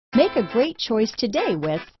Make a great choice today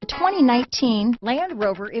with the 2019 Land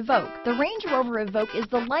Rover Evoque. The Range Rover Evoque is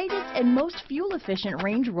the lightest and most fuel-efficient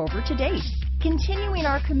Range Rover to date, continuing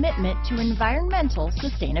our commitment to environmental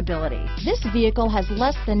sustainability. This vehicle has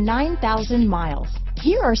less than 9,000 miles.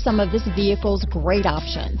 Here are some of this vehicle's great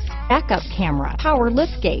options: backup camera, power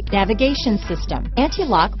liftgate, navigation system,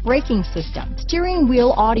 anti-lock braking system, steering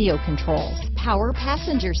wheel audio controls, power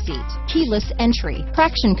passenger seat, keyless entry,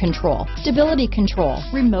 traction control, stability control,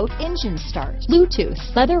 remote engine start, Bluetooth,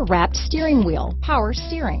 leather-wrapped steering wheel, power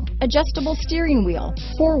steering, adjustable steering wheel,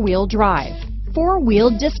 four-wheel drive,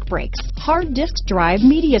 four-wheel disc brakes, hard disk drive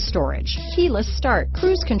media storage, keyless start,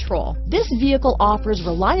 cruise control. This vehicle offers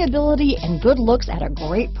reliability and good looks at a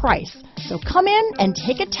great price. So come in and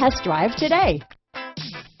take a test drive today.